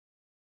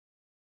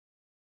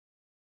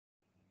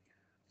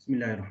بسم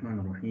الله الرحمن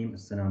الرحيم.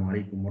 السلام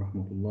عليكم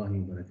ورحمة الله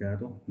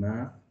وبركاته.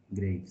 Math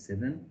grade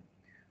 7.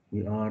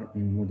 We are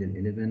in model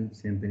 11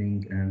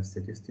 sampling and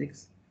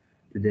statistics.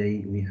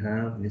 Today we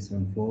have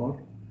lesson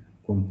 4,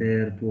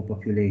 compare two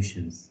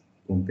populations.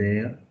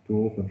 Compare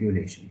two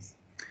populations.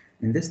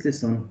 In this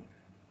lesson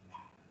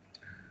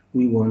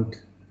we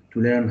want to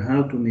learn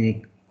how to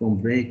make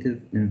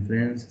comparative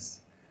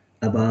inferences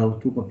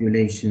about two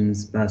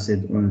populations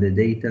based on the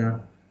data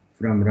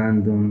from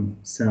random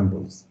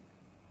samples.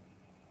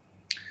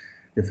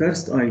 The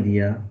first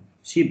idea,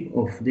 shape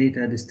of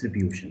data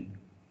distribution.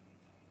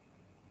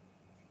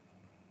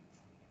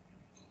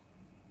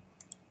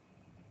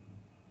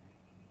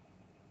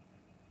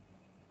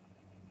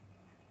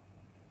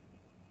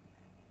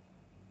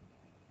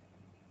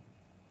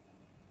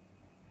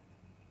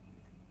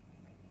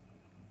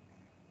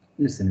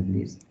 Listen,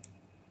 please.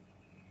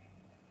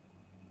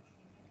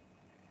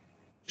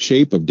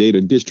 Shape of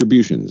data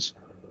distributions.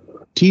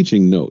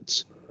 Teaching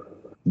notes.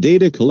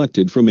 Data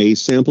collected from a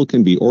sample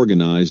can be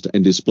organized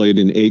and displayed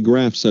in a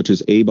graph such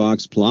as a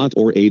box plot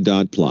or a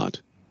dot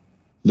plot.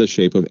 The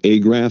shape of a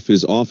graph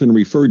is often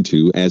referred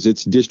to as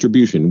its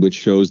distribution, which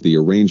shows the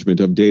arrangement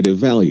of data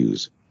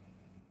values.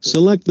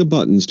 Select the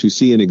buttons to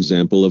see an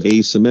example of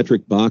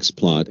asymmetric box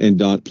plot and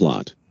dot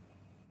plot.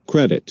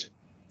 Credit.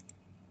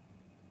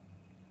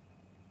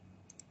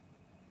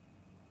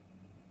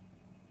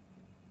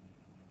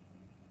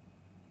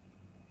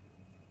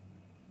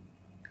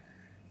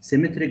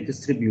 Symmetric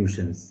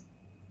distributions.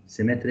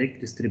 Symmetric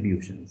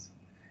distributions.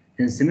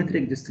 In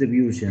symmetric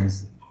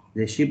distributions,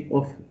 the shape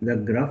of the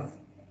graph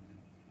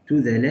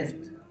to the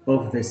left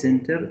of the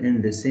center is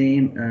the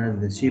same as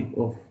the shape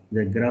of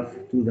the graph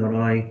to the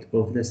right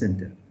of the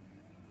center.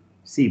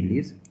 See,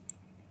 please.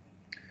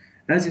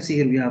 As you see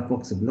here, we have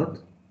box plot.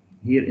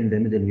 Here in the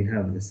middle, we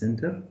have the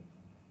center.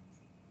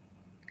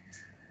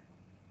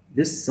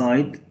 This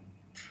side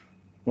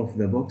of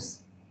the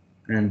box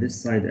and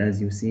this side, as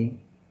you see,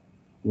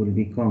 will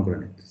be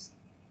congruent.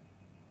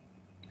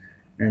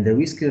 And the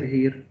whisker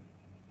here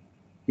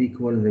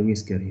equal the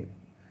whisker here.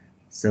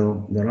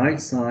 So the right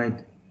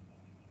side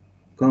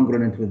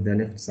congruent with the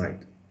left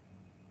side.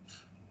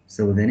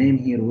 So the name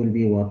here will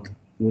be what?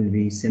 Will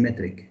be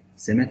symmetric.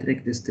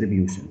 Symmetric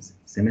distributions.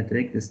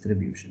 Symmetric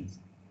distributions.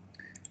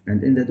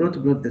 And in the dot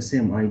plot, the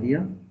same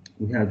idea.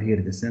 We have here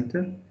the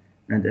center.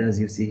 And as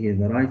you see here,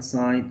 the right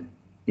side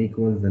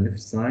equals the left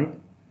side.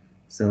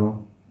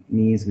 So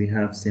means we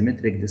have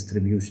symmetric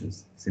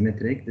distributions.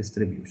 Symmetric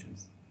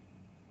distributions.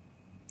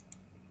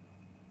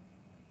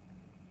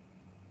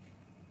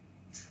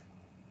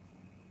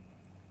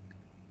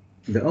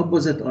 The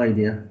opposite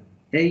idea,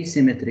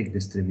 asymmetric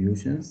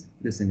distributions.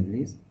 Listen,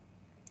 please.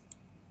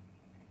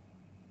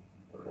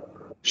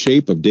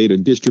 Shape of data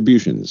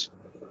distributions.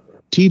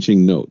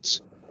 Teaching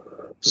notes.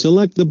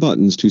 Select the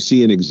buttons to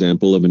see an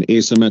example of an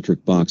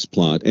asymmetric box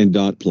plot and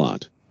dot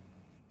plot.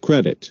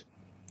 Credit.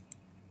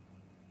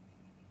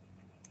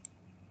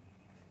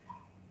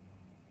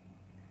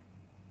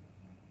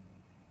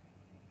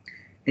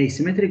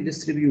 Asymmetric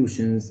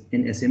distributions.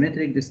 In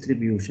asymmetric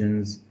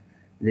distributions,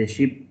 the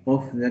shape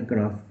of the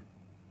graph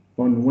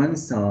on one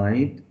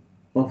side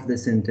of the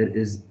center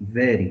is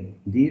very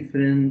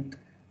different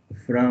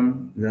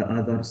from the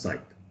other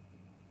side.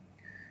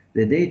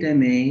 The data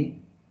may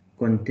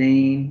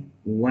contain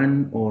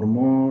one or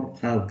more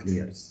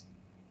outliers.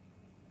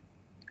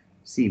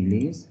 See,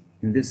 please,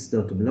 in this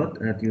dot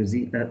plot, as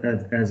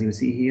you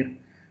see here,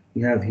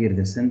 we have here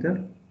the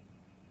center,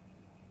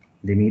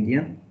 the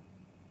median,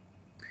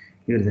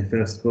 here the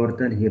first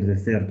quartile, here the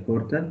third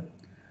quartile,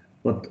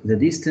 but the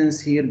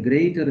distance here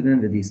greater than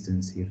the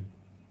distance here.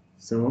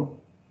 So,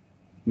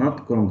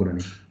 not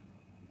congruent.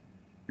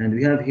 And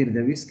we have here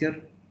the whisker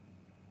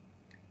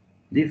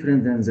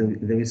different than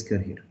the whisker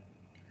here.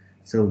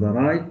 So the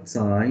right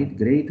side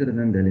greater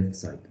than the left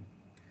side.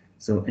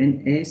 So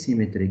in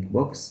asymmetric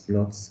box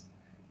plots,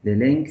 the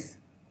length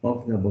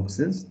of the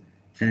boxes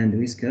and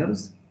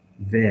whiskers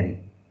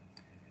vary.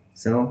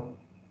 So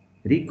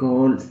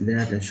recall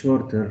that a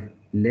shorter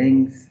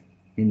length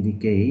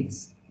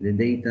indicates the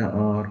data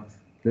are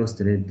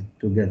clustered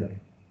together,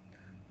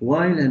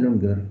 while a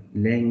longer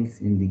length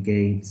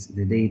indicates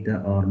the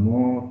data are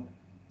more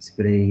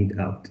spread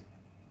out.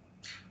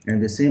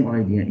 And the same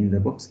idea in the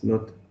box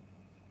plot,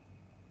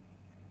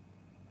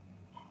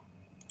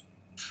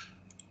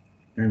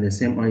 and the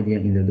same idea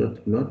in the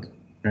dot plot,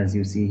 as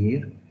you see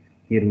here.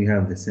 Here we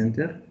have the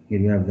center, here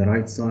we have the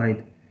right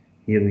side,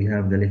 here we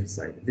have the left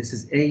side. This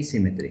is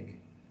asymmetric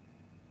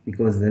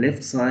because the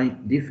left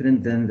side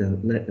different than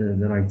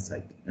the right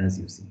side, as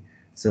you see.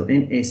 So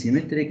in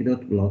asymmetric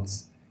dot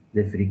plots,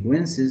 the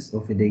frequencies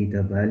of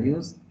data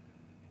values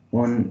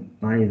on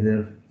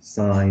either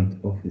side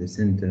of the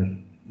center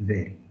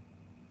vary.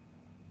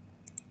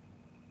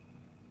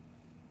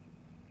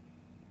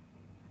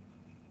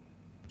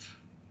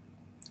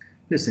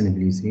 Listen,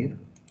 please, here.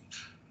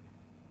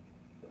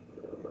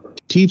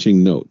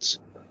 Teaching notes.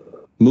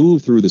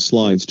 Move through the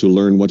slides to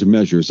learn what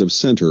measures of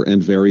center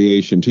and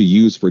variation to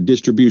use for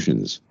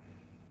distributions.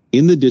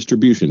 In the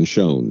distribution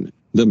shown,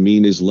 The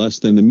mean is less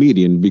than the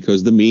median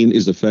because the mean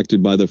is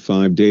affected by the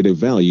 5 data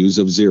values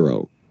of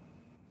 0.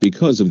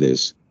 Because of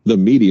this, the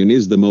median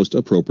is the most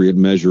appropriate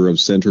measure of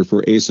center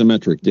for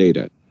asymmetric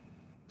data.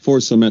 For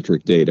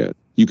symmetric data,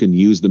 you can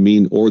use the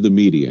mean or the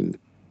median.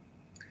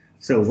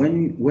 So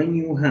when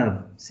you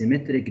have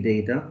symmetric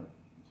data,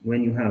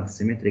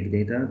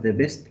 the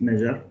best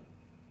measure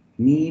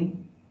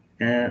mean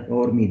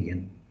or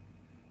median.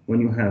 When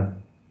you have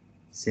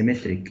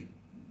symmetric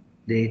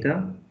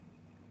data,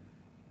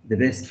 the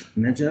best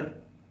measure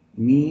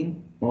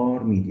mean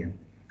or median.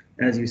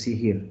 As you see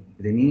here,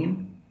 the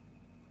mean,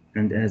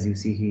 and as you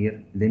see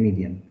here, the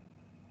median.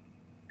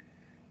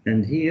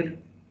 And here,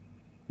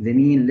 the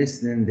mean less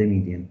than the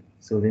median.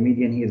 So the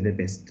median here, the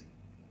best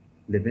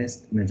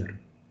measure.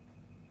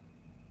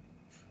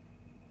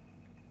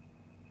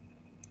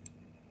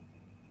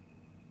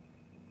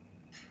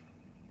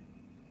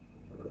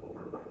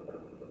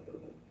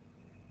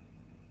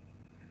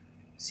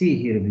 See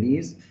here,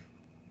 please.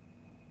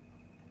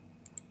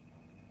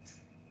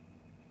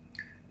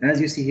 As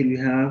you see here, we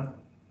have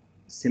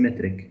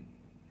symmetric.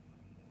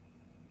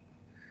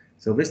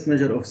 So best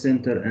measure of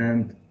center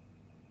and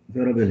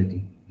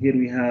variability. Here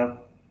we have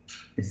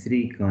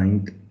 3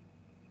 kind.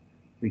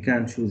 We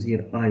can't choose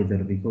here either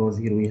because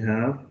here we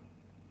have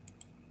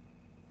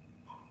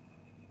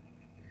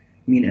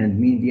mean and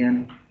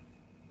median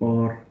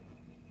or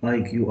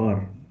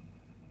IQR,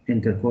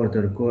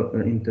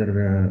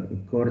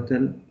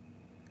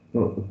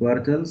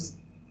 quartiles,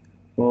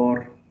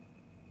 or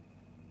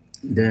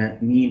the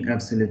mean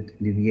absolute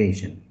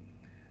deviation.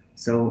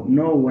 So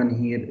no one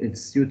here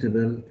is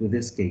suitable to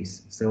this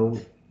case. So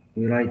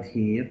we write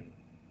here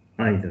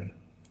either.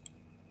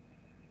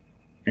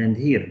 And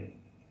here,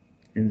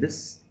 in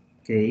this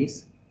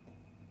case,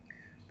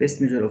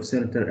 best measure of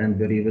center and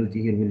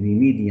variability here will be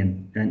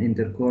median and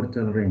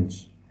interquartile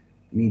range.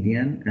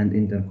 Median and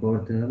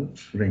interquartile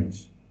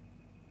range.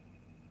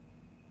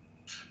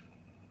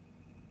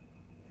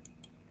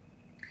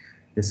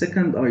 The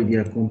second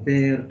idea,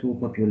 compare two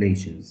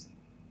populations.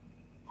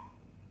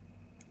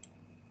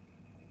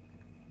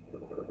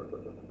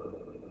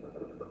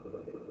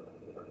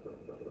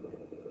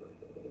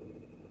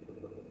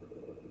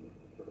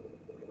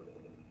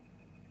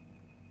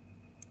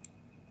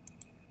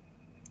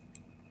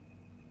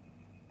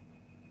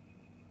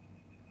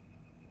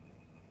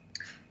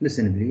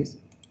 Listen, please.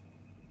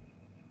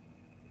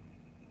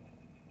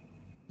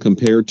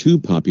 Compare two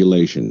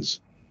populations.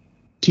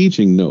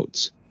 Teaching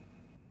notes.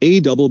 A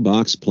double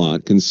box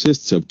plot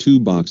consists of two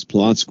box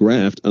plots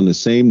graphed on the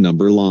same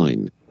number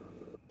line.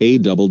 A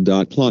double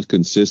dot plot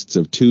consists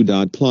of two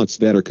dot plots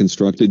that are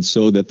constructed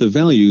so that the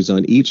values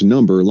on each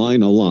number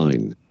line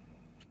align.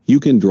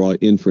 You can draw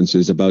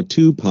inferences about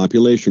two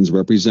populations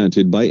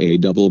represented by a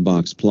double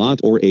box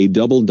plot or a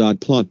double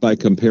dot plot by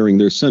comparing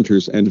their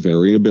centers and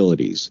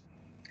variabilities.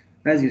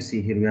 As you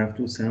see here, we have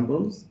two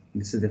samples.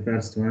 This is the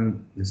first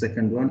one, the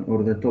second one,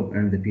 or the top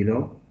and the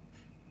below.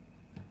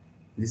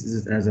 This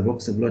is as a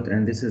box plot,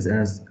 and this is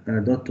as a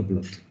dot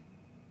plot.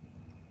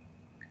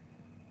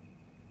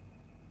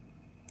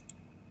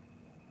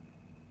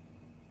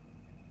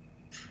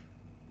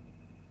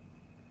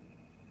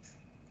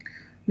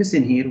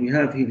 Listen here, we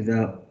have here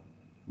the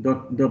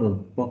double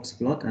box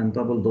plot and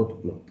double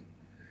dot plot.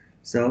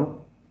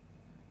 So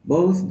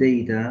both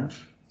data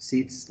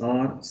sets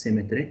are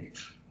symmetric.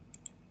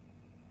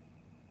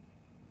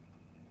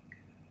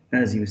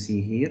 As you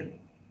see here,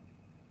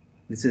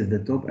 this is the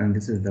top and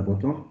this is the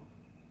bottom.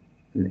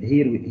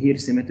 Here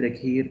symmetric,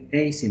 here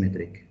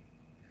asymmetric.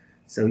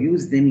 So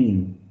use the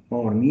mean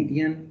or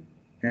median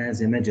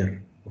as a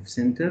measure of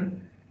center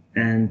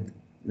and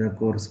the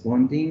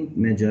corresponding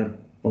measure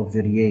of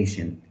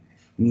variation,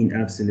 mean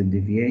absolute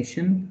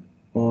deviation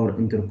or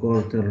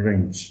interquartile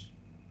range.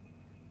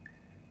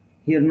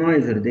 Here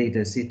neither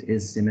data set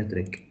is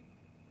symmetric.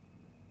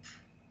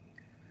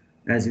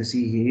 As you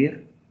see here,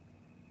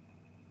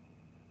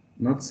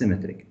 not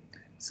symmetric.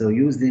 So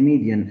use the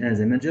median as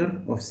a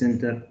measure of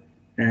center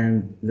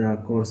and the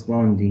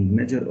corresponding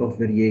measure of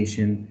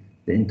variation,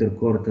 the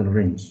interquartile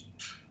range.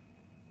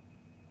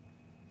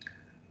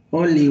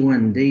 Only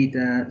one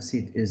data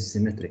set is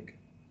symmetric.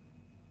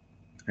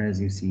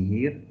 As you see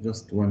here,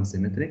 just one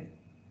symmetric.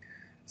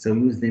 So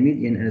use the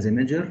median as a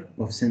measure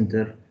of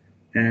center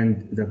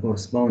and the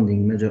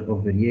corresponding measure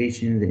of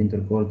variation, the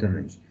interquartile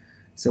range.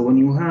 So when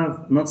you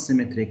have not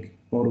symmetric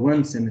or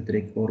one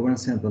symmetric or one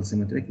sample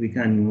symmetric, we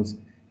can use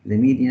the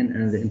median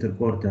and the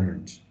interquartile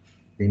range.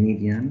 The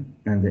median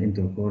and the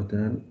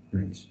interquartile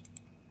range.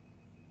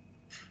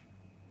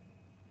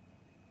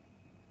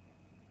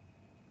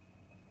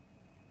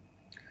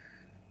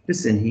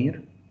 Listen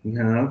here, we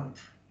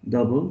have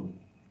double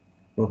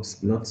box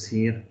plots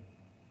here.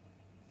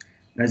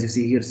 As you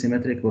see here,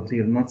 symmetric, but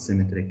here not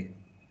symmetric.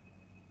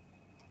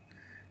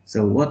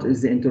 So what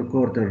is the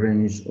interquartile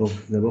range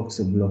of the box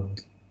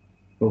plot,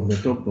 of the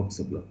top box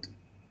plot?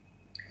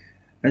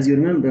 As you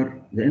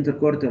remember, the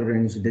interquartile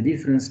range, the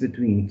difference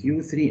between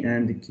Q3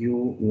 and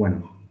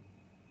Q1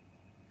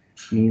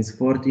 means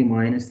 40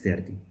 minus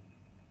 30.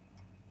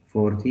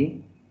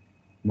 40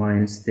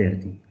 minus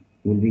 30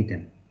 will be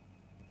 10.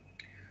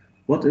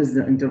 What is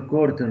the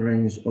interquartile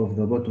range of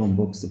the bottom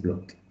box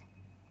plot?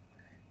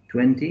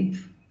 20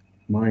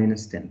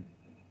 minus 10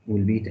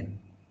 will be 10.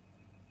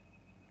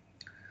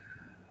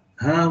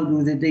 How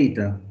do the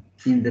data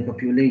in the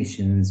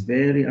populations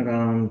vary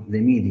around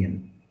the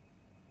median?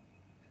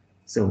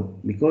 So,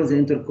 because the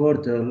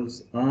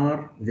interquartiles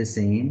are the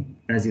same,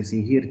 as you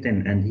see here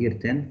 10 and here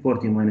 10,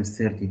 40 minus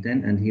 30,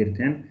 10, and here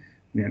 10,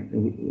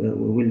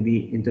 will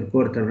be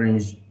interquartile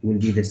range will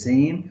be the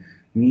same,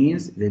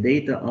 means the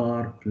data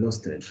are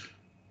clustered.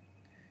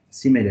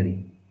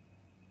 Similarly,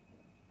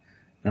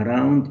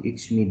 around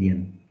each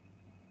median,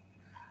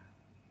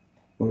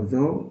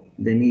 although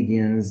the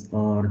medians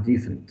are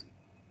different.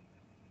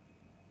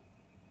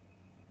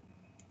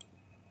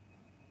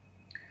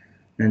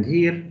 And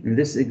here, in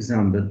this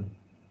example,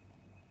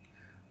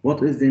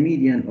 what is the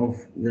median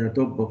of the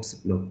top box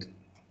plot?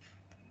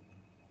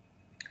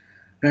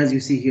 As you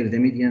see here, the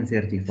median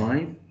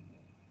 35,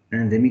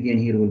 and the median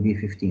here will be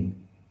 15.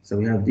 So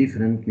we have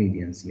different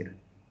medians here.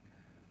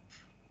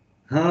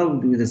 How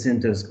do the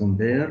centers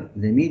compare?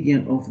 The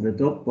median of the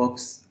top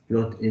box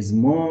plot is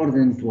more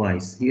than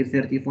twice. Here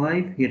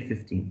 35, here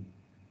 15.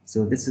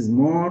 So this is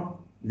more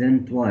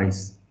than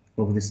twice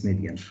of this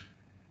median.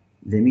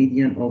 The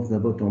median of the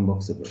bottom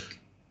box plot.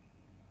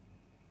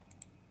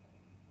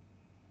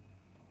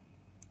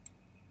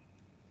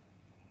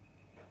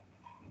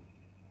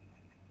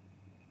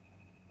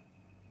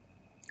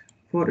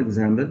 For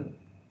example,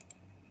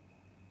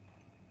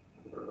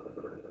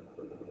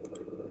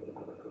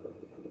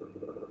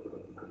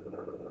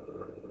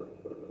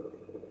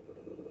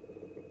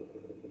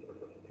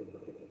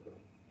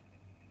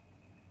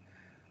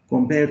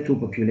 compare two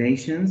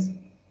populations.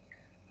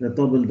 The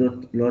double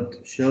dot plot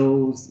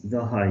shows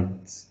the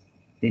heights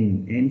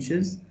in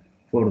inches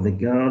for the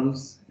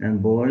girls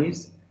and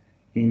boys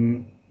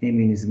in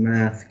Emily's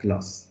math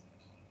class.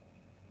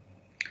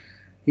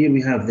 Here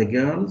we have the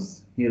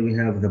girls, here we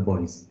have the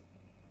boys.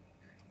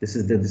 This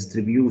is the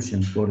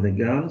distribution for the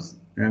girls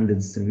and the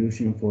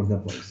distribution for the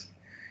boys.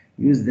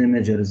 Use the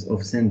measures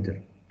of center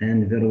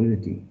and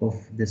variability of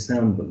the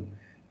sample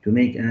to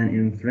make an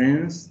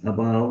inference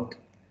about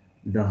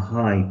the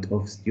height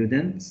of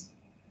students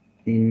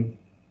in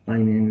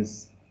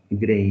Ayman's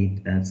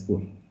grade at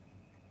school.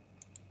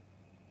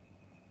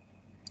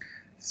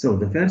 So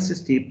the first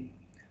step,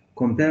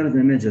 compare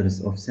the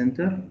measures of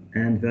center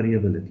and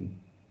variability.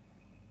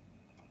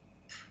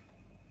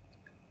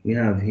 We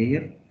have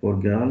here for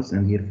girls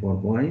and here for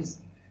boys,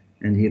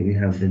 and here we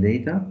have the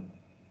data.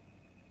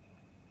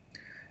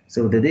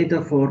 So the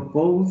data for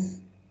both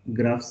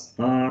graphs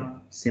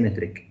are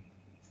symmetric.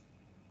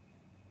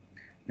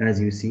 As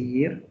you see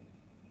here,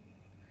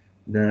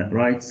 the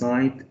right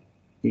side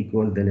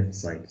equal the left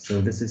side.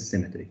 So this is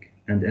symmetric.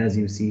 And as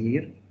you see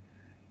here,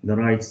 the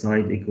right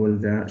side equal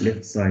the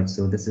left side.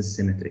 So this is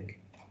symmetric.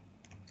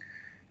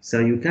 So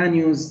you can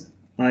use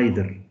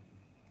either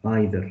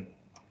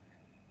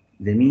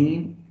the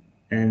mean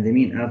and the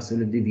mean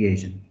absolute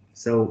deviation.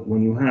 So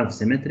when you have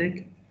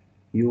symmetric,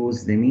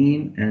 use the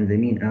mean and the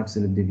mean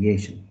absolute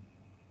deviation.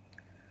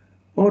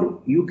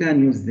 Or you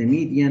can use the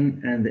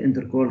median and the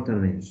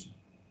interquartile range.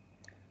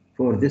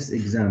 For this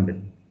example,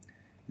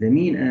 the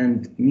mean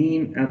and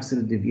mean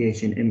absolute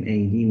deviation,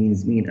 MAD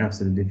means mean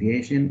absolute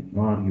deviation,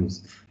 are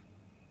used.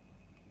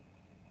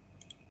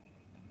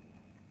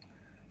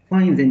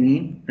 Find the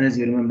mean. As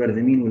you remember,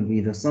 the mean will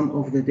be the sum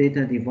of the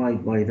data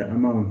divided by the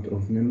amount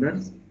of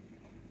numbers.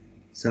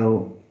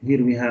 So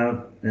here we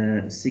have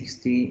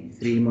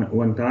 63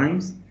 one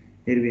times.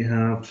 Here we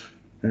have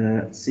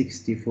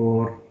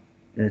 64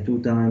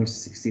 two times,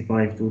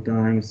 65 two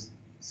times,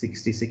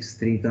 66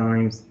 three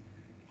times,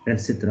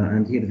 etc.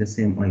 And here the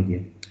same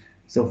idea.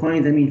 So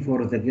find the mean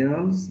for the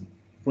girls.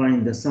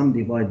 Find the sum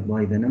divided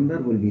by the number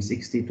will be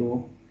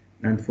 62,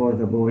 and for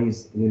the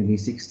boys will be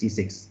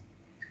 66.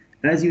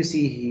 As you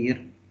see here,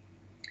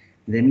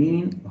 the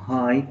mean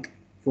height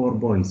for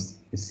boys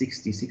is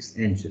 66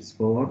 inches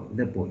for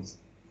the boys.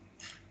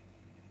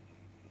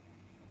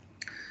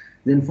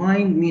 Then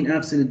find mean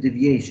absolute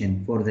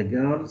deviation for the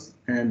girls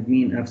and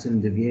mean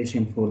absolute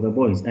deviation for the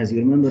boys. As you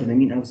remember, the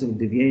mean absolute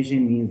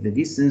deviation means the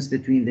distance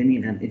between the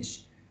mean and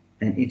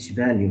each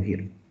value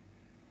here.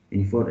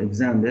 And for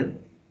example,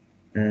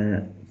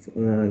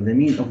 the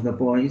mean of the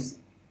boys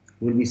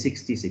will be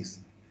 66.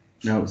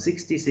 Now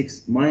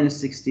 66 minus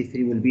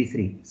 63 will be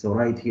 3. So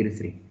write here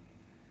 3.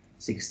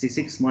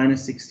 66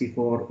 minus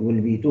 64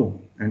 will be 2.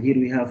 And here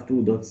we have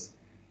 2 dots,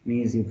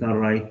 means you can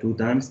write 2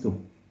 times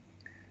 2.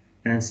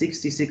 And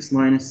 66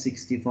 minus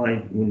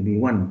 65 will be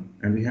 1.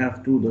 And we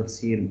have 2 dots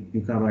here,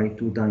 you can write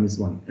 2 times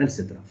 1,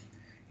 etc.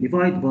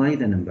 Divide by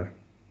the number.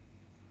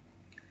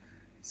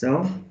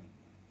 So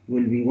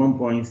will be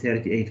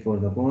 1.38 for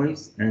the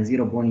boys and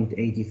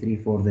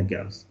 0.83 for the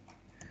girls.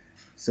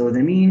 So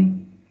the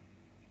mean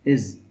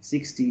is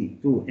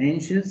 62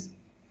 inches.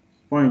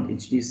 Find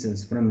each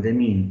distance from the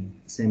mean,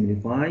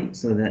 simplify,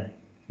 so that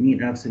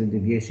mean absolute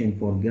deviation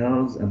for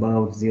girls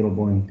about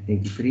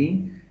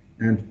 0.83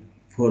 and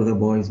for the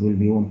boys will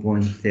be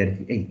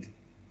 1.38.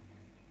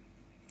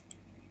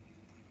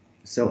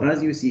 So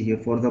as you see here,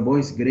 for the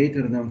boys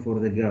greater than for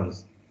the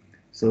girls.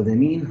 So the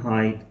mean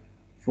height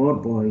for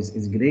boys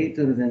is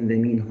greater than the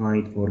mean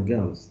height for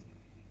girls.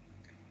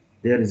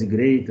 There is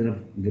greater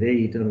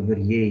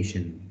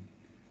variation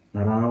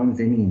around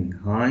the mean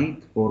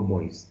height for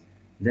boys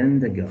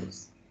than the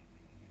girls,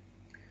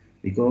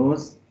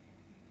 because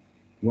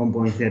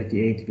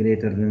 1.38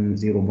 greater than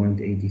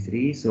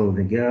 0.83, so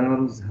the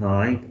girls'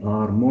 height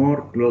are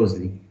more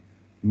closely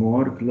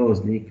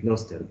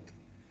clustered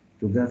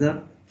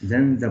together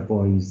than the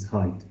boys'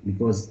 height,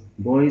 because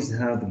boys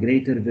have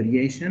greater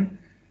variation,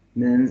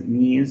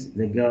 means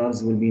the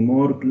girls will be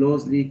more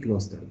closely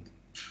clustered.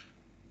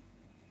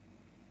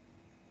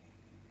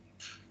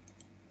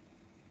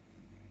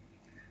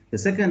 The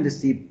second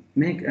step,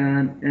 make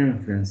an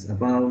inference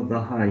about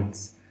the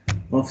heights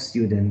of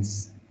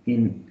students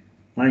in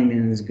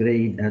Ayman's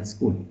grade at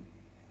school.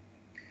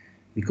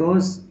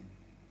 Because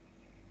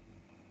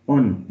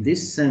on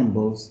these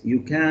samples,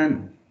 you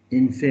can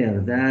infer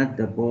that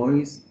the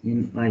boys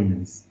in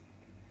Ayman's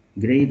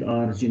grade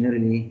are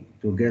generally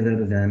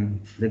together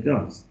than the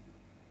girls.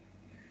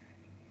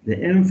 The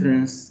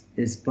inference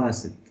is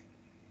passed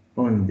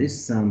on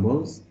these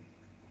samples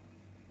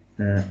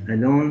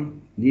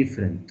alone.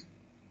 Different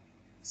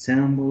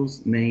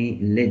samples may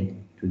lead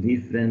to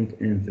different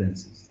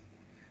inferences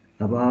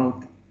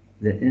about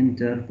the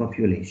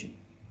interpopulation.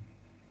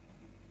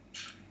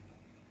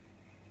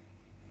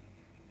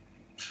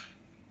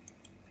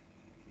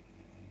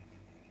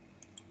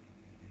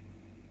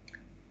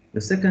 The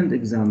second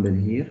example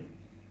here,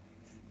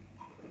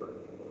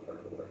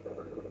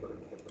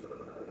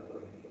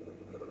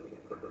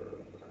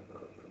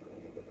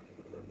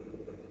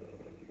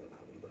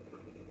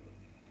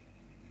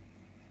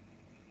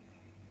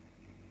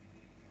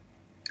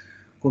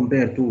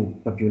 compare two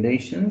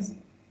populations.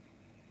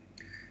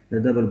 The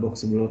double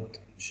box plot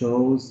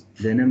shows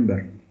the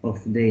number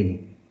of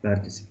daily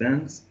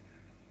participants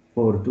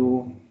for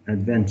two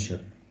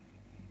adventure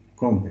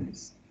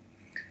companies.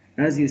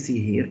 As you see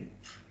here,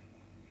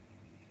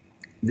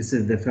 this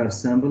is the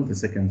first sample, the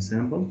second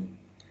sample.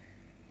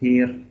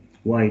 Here,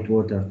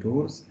 Whitewater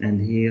Tours, and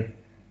here,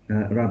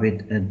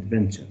 Rabbit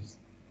Adventures.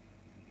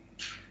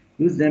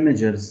 Use the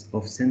measures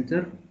of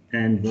center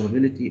and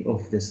probability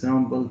of the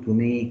sample to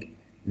make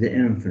the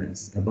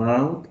inference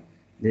about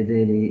the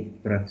daily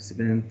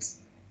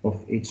participants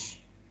of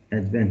each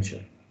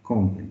adventure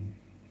company.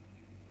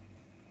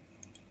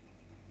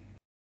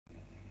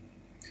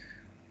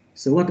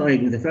 So what I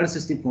do, the first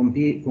step,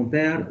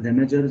 compare the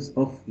measures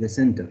of the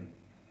center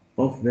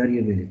of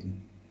variability.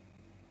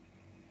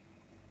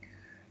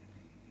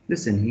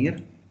 Listen here.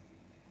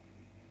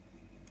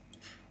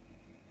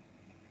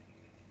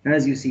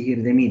 As you see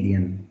here, the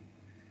median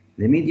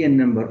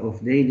number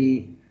of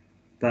daily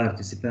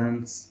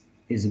participants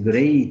is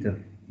greater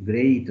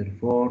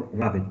for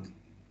Rabbit,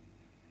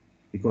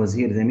 because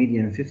here the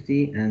median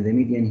 50 and the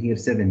median here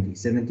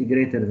 70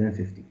 greater than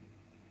 50.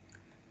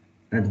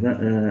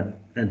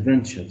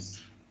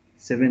 Adventures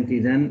 70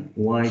 than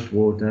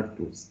Whitewater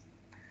Tours.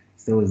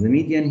 So the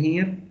median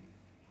here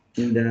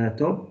in the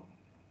top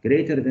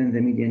greater than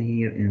the median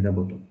here in the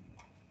bottom.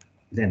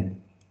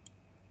 Then,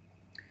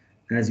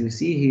 as you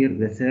see here,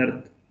 the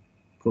third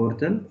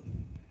quartile,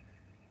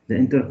 the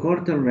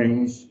interquartile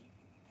range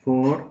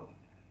for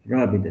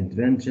Rabbit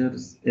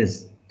Adventures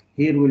is,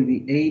 here will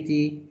be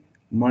 80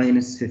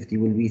 minus 50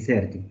 will be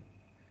 30,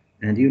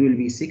 and here will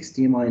be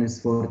 60 minus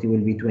 40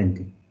 will be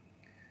 20.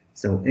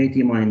 So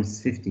 80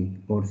 minus 50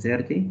 or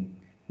 30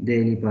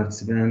 daily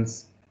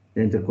participants.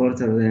 The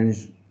interquartile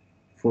range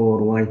for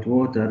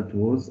Whitewater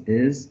Tours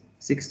is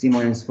 60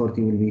 minus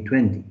 40 will be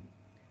 20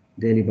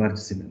 daily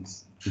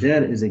participants.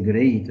 There is a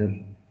greater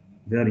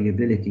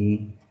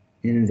variability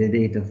in the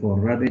data for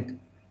Rabbit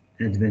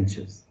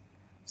Adventures.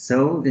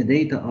 So the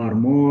data are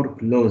more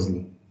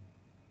closely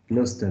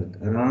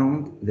clustered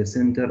around the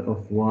center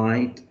of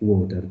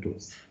Whitewater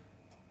Tours.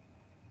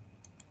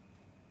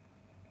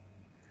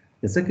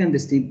 The second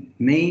step,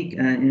 make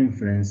an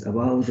inference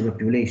about the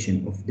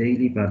population of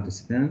daily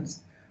participants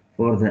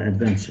for the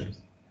adventures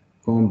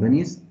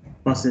companies.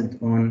 Based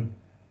on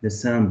the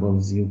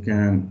samples, you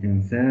can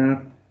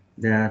infer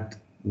that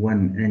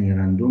on any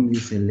randomly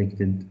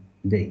selected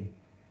day,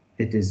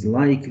 it is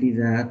likely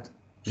that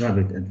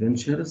Rabbit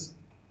Adventures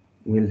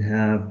will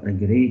have a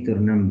greater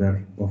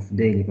number of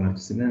daily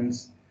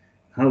participants.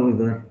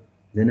 However,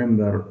 the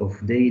number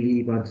of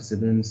daily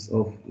participants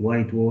of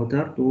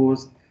Whitewater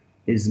Tours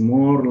is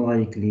more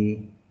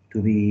likely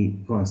to be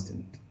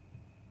constant.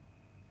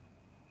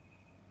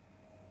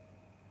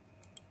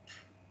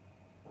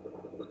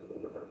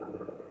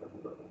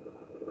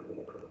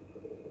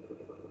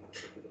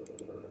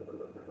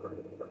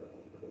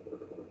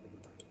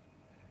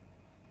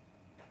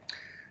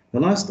 The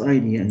last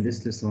idea in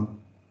this lesson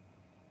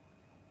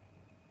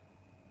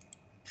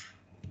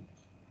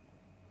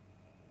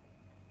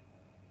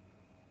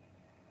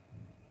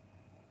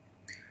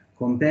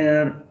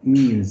compare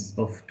means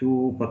of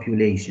two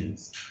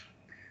populations.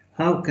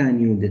 How can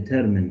you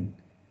determine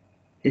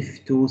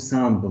if two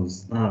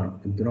samples are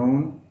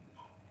drawn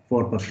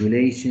for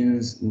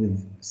populations with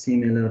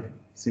similar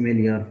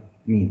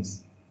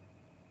means.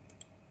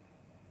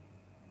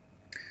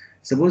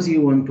 Suppose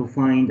you want to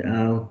find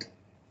out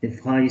if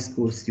high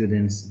school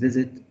students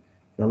visit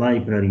the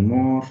library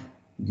more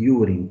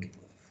during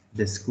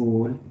the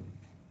school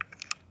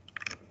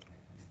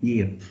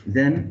year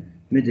than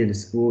middle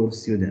school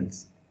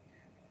students.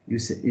 You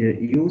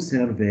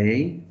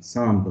survey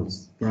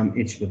samples from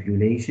each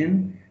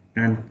population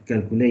and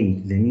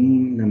calculate the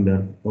mean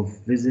number of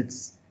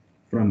visits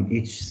from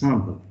each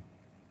sample.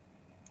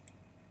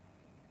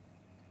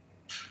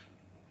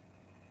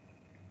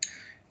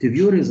 To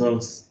view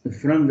results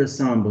from the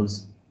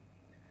samples,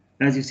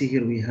 as you see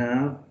here, we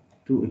have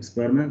two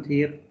experiments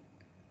here.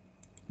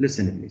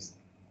 Listen, please.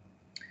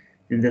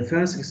 In the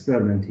first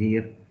experiment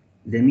here,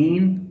 the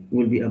mean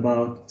will be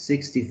about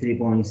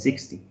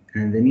 63.60,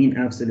 and the mean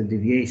absolute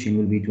deviation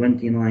will be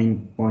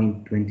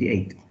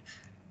 29.28.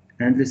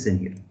 And listen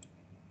here.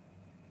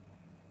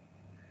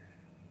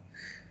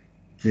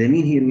 The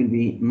mean here will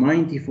be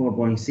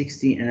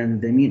 94.60,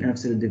 and the mean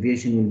absolute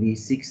deviation will be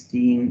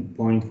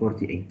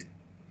 16.48.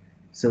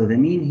 So the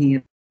mean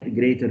here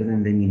greater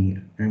than the mean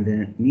here, and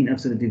the mean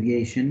absolute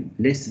deviation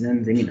less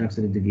than the mean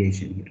absolute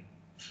deviation here.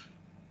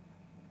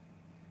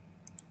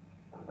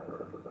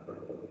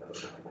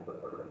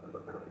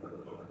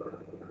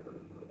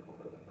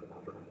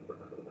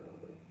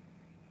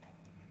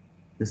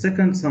 The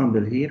second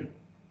sample here,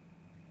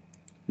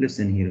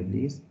 listen here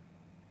please,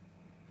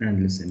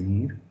 and listen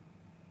here.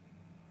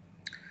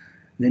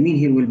 The mean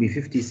here will be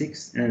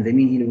 56, and the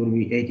mean here will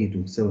be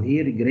 82. So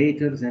here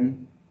greater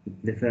than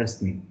the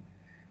first mean.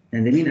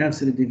 And the mean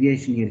absolute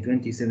deviation here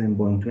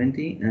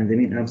 27.20, and the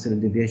mean absolute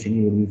deviation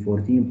here will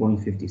be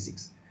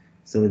 14.56.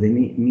 So the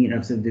mean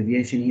absolute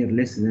deviation here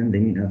less than the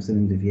mean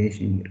absolute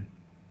deviation here.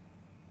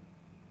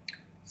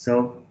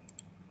 So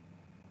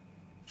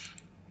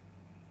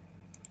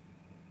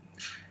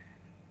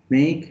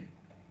make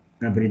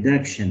a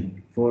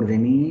prediction for the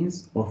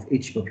means of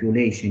each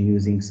population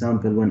using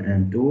sample 1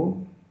 and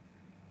 2.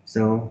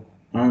 So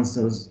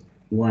answers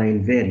while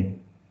varying.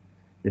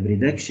 The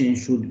prediction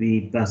should be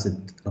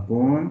based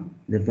upon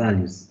the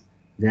values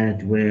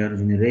that were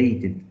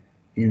generated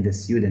in the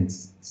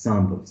students'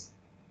 samples.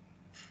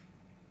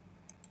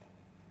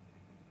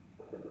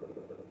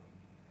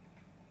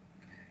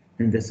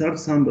 In the third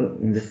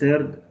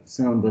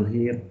sample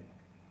here,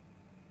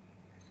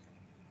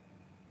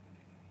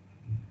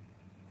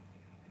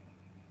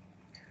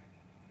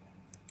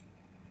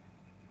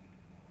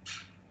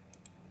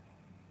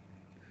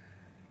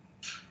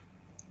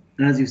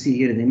 as you see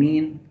here, the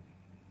mean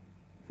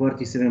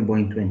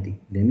 47.20,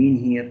 the mean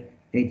here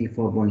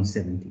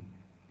 84.70,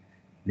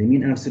 the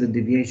mean absolute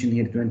deviation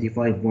here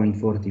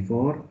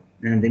 25.44,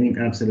 and the mean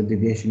absolute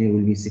deviation here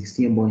will be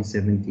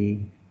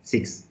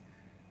 16.76.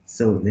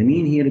 So the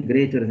mean here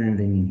greater than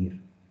the mean here,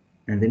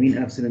 and the mean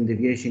absolute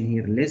deviation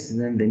here less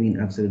than the mean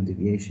absolute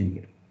deviation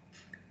here.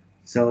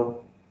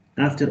 So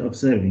after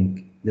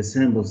observing the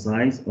sample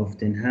size,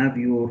 often have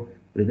your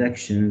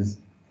predictions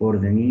for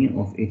the mean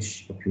of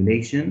each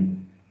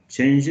population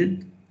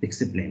changed,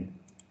 explained.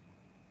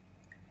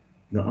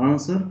 The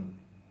answer: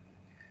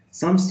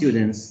 some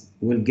students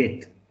will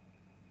get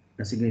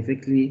a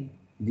significantly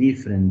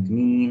different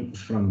mean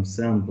from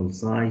sample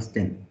size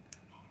 10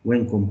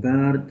 when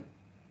compared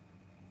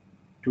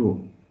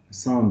to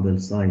sample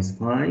size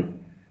 5.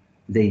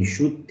 They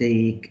should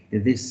take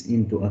this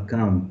into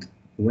account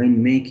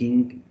when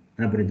making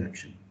a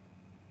prediction.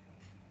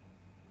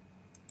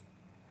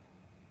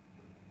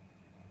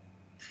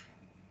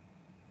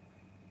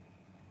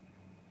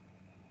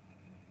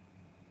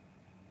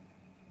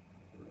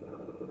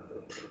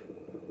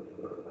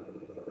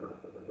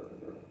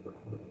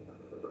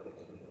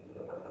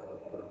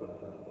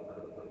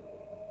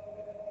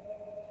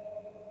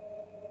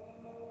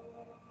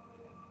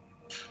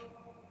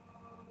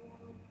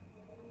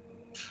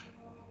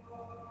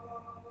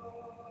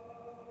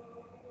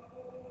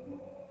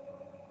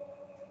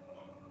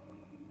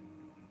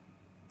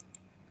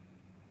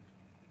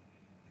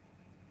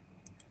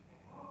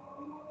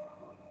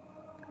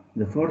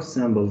 The fourth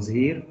samples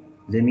here,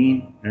 the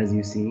mean, as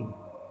you see,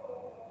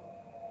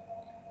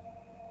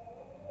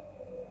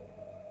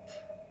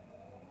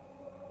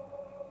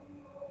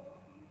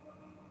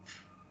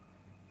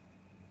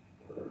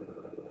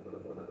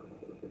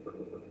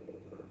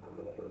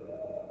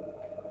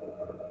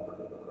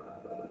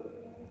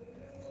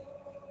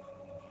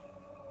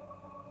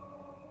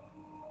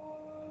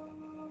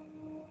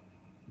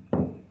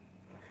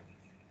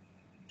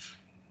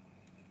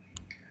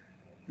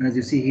 as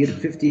you see here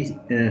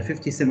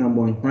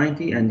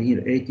 57.90 and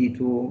here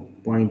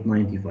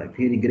 82.95,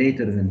 here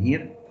greater than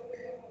here,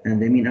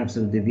 and the mean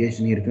absolute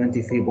deviation here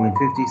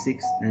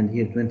 23.56 and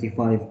here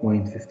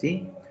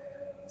 25.50.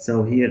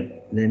 So here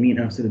the mean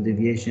absolute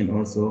deviation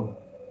also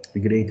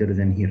greater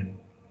than here.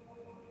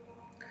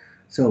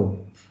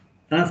 So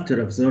after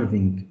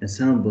observing a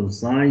sample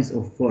size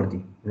of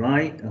 40,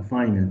 write a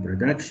final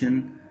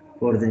prediction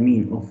for the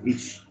mean of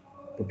each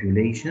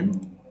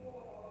population.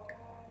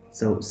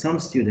 So some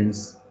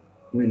students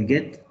will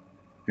get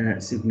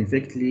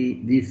significantly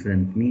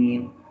different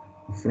mean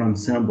from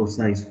sample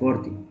size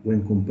 40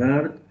 when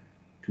compared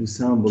to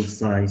sample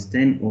size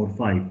 10 or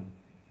 5.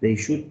 They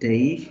should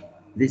take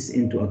this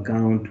into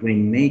account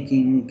when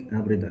making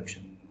a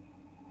prediction.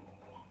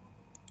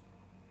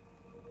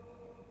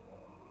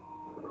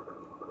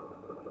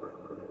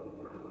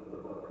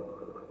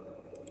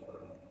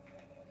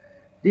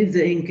 Did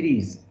the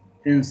increase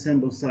in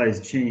sample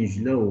size change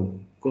low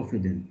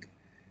confident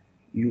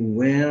you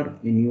were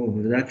in your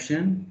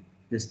prediction?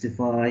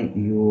 Justify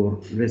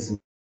your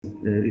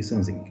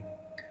reasoning.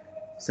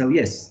 So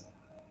yes,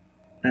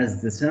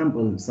 as the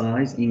sample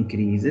size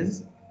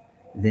increases,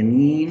 the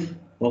mean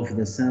of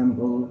the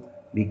sample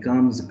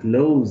becomes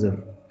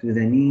closer to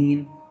the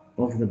mean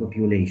of the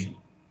population.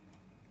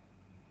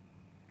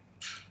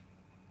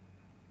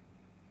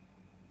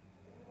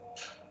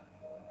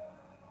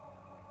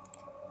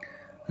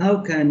 How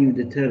can you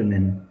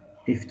determine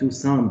if two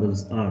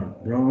samples are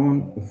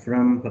drawn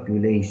from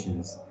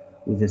populations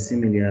with a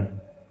similar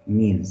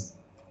means?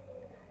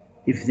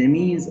 If the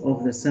means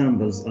of the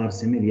samples are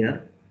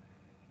similar,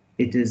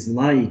 it is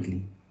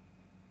likely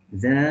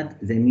that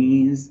the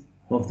means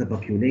of the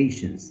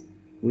populations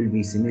will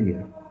be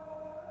similar.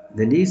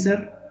 The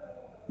lesser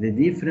the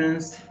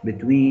difference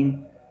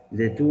between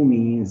the two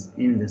means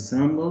in the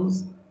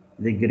samples,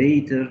 the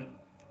greater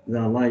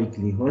the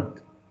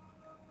likelihood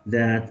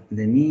that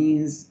the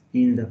means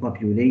in the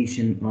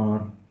population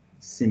are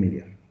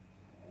similar.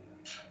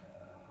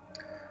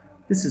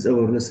 This is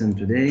our lesson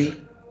today.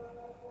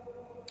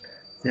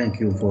 Thank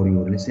you for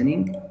your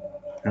listening.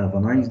 Have a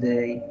nice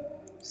day.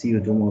 See you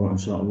tomorrow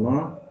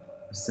inshallah.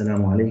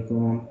 Assalamu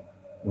alaikum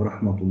wa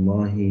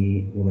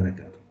rahmatullahi wa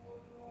barakatuh.